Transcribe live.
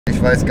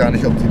ich weiß gar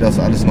nicht, ob die das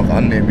alles noch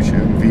annehmen. Ich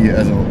irgendwie,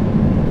 also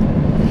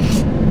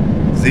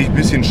sehe ich ein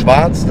bisschen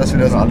schwarz, dass wir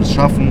das alles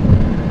schaffen.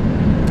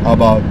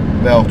 Aber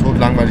wäre auch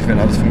totlangweilig, wenn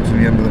alles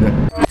funktionieren würde.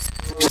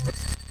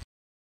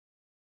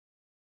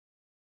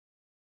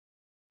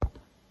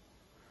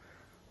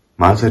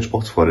 Mahlzeit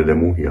Sportsfreude, der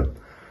Mo hier.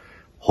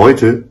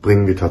 Heute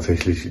bringen wir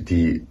tatsächlich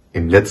die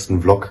im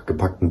letzten Vlog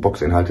gepackten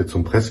Boxinhalte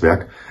zum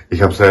Presswerk.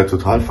 Ich habe es ja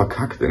total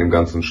verkackt in dem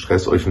ganzen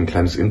Stress, euch ein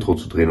kleines Intro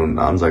zu drehen und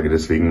eine Ansage,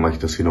 deswegen mache ich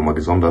das hier nochmal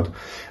gesondert.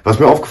 Was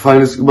mir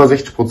aufgefallen ist, über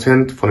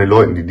 60% von den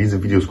Leuten, die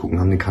diese Videos gucken,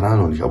 haben den Kanal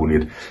noch nicht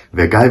abonniert.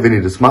 Wäre geil, wenn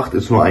ihr das macht,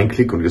 ist nur ein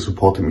Klick und ihr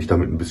supportet mich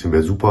damit ein bisschen,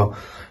 wäre super.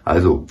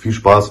 Also viel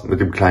Spaß mit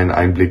dem kleinen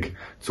Einblick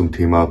zum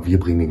Thema, wir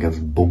bringen den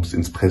ganzen Bums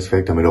ins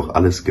Presswerk, damit auch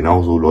alles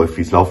genauso läuft,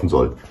 wie es laufen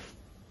soll.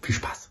 Viel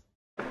Spaß!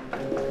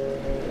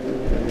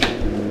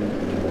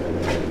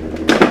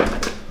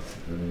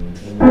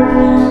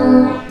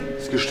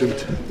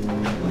 Gestimmt.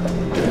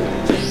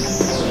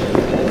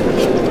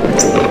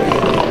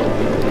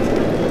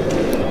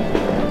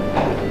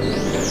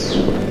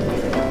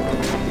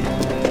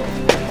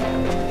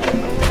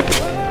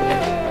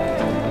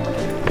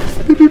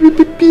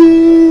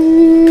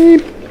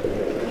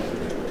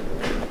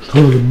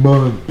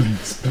 Strahlemann.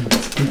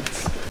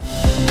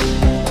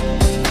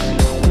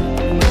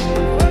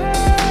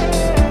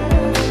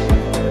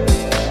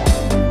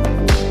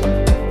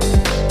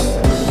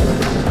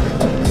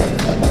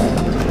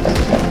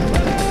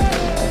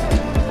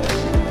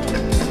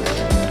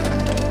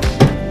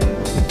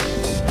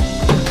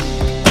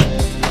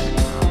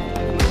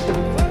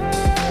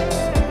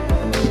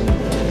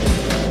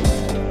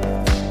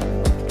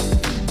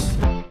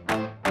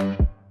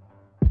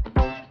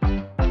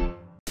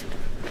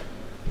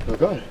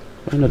 Geil.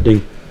 Ein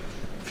Ding.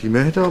 Viel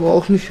mehr hätte aber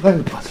auch nicht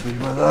reingepasst, würde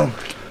ich mal sagen.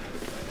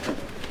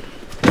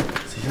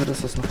 Sicher, dass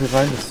das noch hier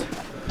rein ist.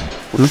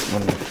 Rutscht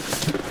man nicht.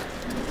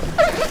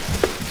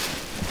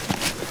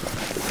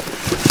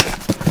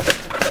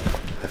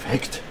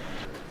 Perfekt.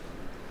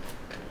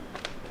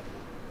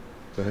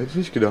 Da hätte ich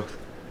nicht gedacht,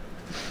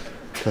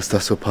 dass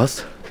das so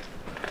passt.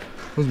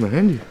 Wo ist mein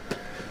Handy?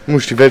 Da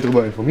muss ich die Welt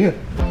darüber informieren.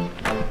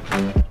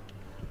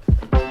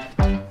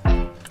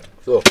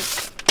 So.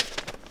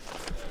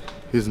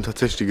 Hier sind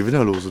tatsächlich die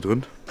Gewinnerlose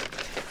drin.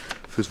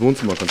 Fürs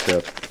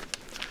Wohnzimmerkonzert.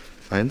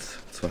 1,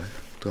 2,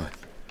 3.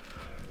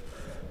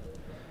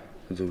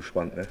 Bin so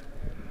gespannt, ne?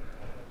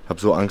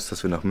 Hab so Angst,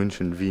 dass wir nach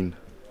München, Wien.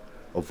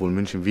 Obwohl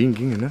München, Wien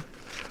ginge, ne?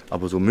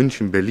 Aber so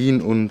München, Berlin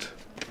und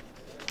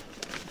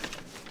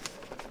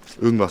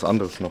irgendwas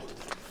anderes noch.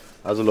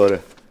 Also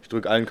Leute, ich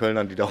drücke allen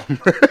Kölnern die Daumen.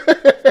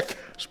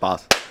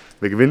 Spaß.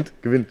 Wer gewinnt,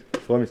 gewinnt.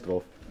 Ich freue mich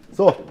drauf.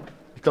 So,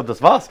 ich glaube,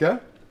 das war's, gell?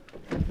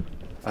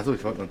 Achso,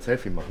 ich wollte noch ein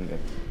Selfie machen, ey.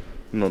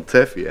 Noch ein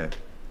Selfie, ey.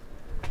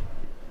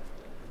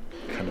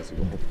 Ich kann das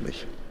überhaupt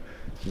nicht.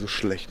 Ich bin so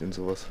schlecht in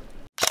sowas.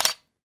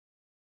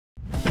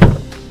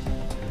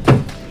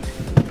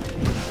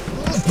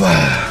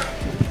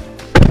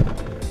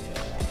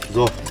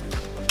 So.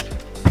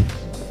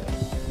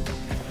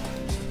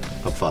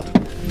 Abfahrt.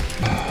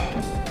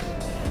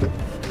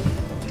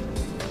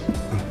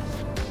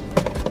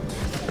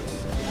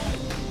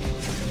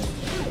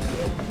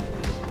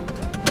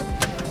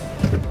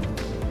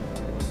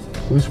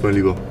 Grüß, mein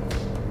Lieber.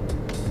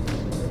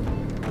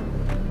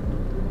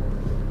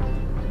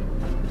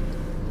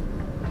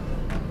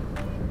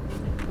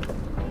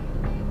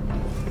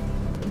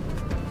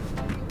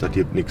 Das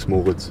gibt nix,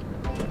 Moritz.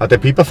 Hat der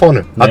Pieper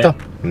vorne? Nee. Hat er?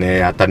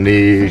 Nee, hat er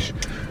nicht.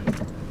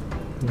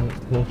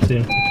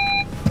 Hochziehen.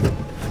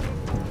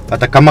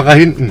 Hat der Kamera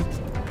hinten?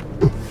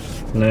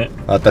 Nee.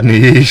 Hat er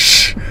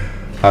nicht.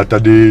 Hat er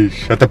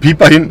nicht. Hat der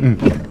Pieper hinten?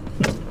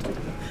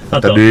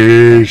 Hat er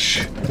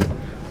nicht.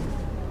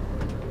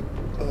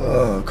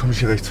 Komm ich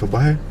hier rechts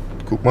vorbei?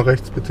 Guck mal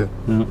rechts, bitte.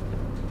 Ja.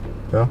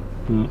 Ja? Ja.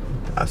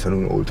 Ah, ist ja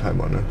nur ein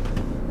Oldtimer, ne?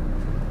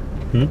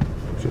 Hm?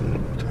 Ist ja nur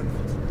ein Oldtimer.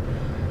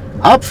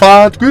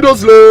 Abfahrt,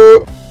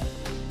 Gütersloh!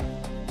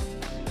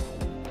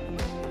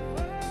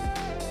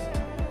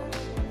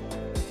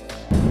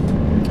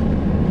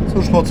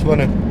 So,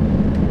 Sportsfreunde.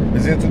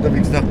 Wir sind jetzt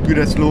unterwegs nach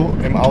Gütersloh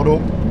im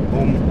Auto,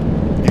 um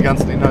die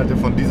ganzen Inhalte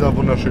von dieser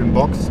wunderschönen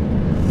Box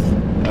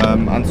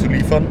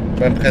anzuliefern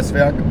beim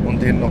Presswerk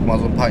und denen nochmal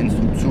so ein paar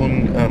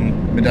Instruktionen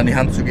mit an die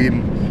Hand zu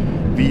geben,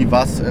 wie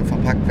was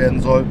verpackt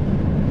werden soll.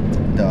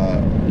 Da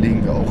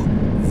legen wir auch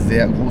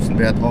sehr großen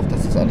Wert drauf,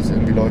 dass das alles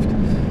irgendwie läuft.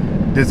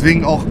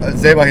 Deswegen auch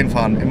selber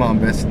hinfahren, immer am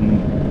besten.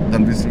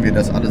 Dann wissen wir,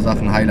 dass alle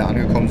Sachen heile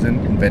angekommen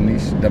sind und wenn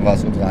nicht, dann war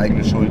es unsere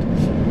eigene Schuld.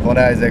 Von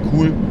daher sehr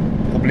cool.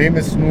 Problem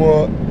ist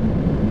nur,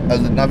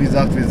 also Navi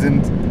sagt, wir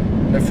sind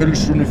eine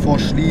Viertelstunde vor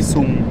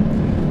Schließung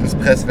des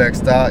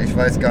Presswerks da. Ich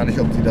weiß gar nicht,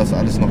 ob die das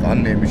alles noch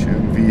annehmen. Ich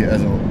irgendwie,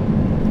 also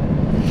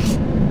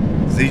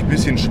sehe ich ein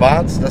bisschen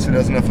schwarz, dass wir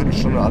das in einer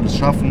Viertelstunde alles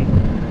schaffen.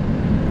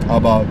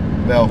 Aber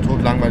wäre auch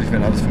totlangweilig,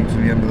 wenn alles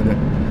funktionieren würde.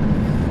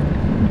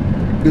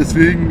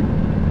 Deswegen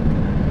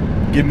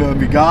geben wir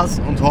irgendwie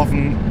Gas und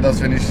hoffen,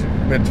 dass wir nicht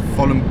mit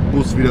vollem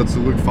Bus wieder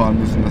zurückfahren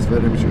müssen. Das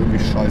wäre nämlich irgendwie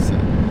scheiße.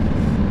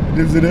 In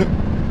dem Sinne,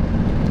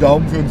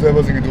 Daumen für uns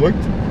selber sind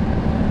gedrückt.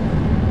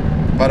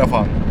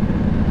 Weiterfahren.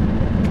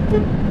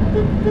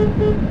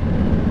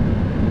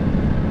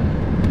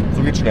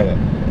 So geht's schneller.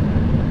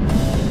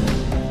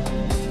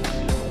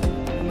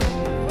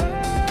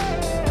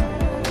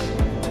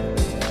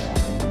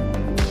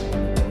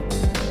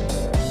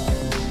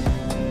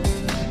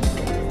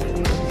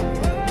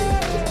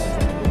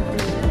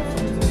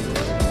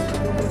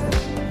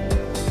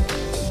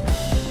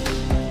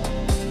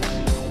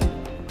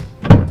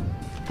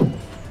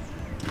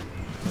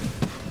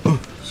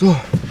 So,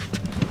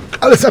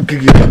 alles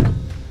abgegeben.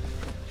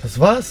 Das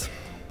war's.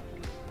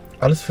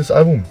 Alles fürs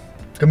Album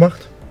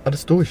gemacht.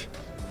 Alles durch.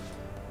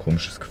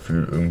 Komisches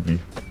Gefühl irgendwie.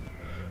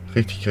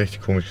 Richtig,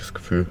 richtig komisches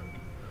Gefühl.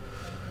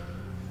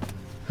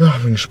 Ja,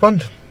 bin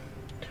gespannt.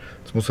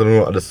 Jetzt muss ja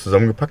nur alles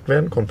zusammengepackt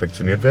werden,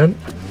 konfektioniert werden.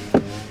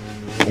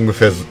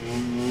 Ungefähr so.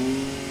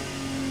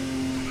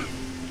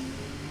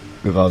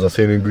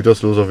 Raser-Szene in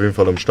Gütersloh auf jeden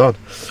Fall am Start.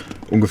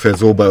 Ungefähr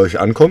so bei euch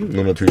ankommt,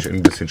 nur natürlich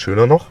ein bisschen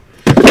schöner noch.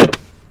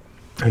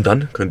 Und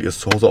dann könnt ihr es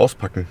zu Hause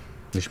auspacken.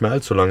 Nicht mehr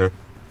allzu lange.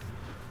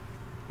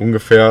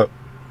 Ungefähr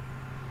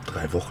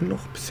 3 Wochen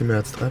noch. Bisschen mehr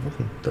als 3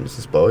 Wochen. Dann ist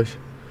es bei euch.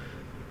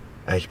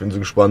 Ich bin so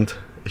gespannt.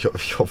 Ich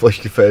hoffe,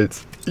 euch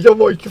gefällt's. Ich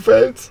hoffe, euch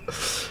gefällt's.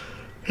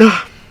 Ja,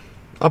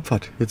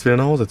 Abfahrt. Jetzt wieder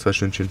nach Hause. 2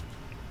 Stündchen.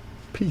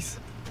 Peace.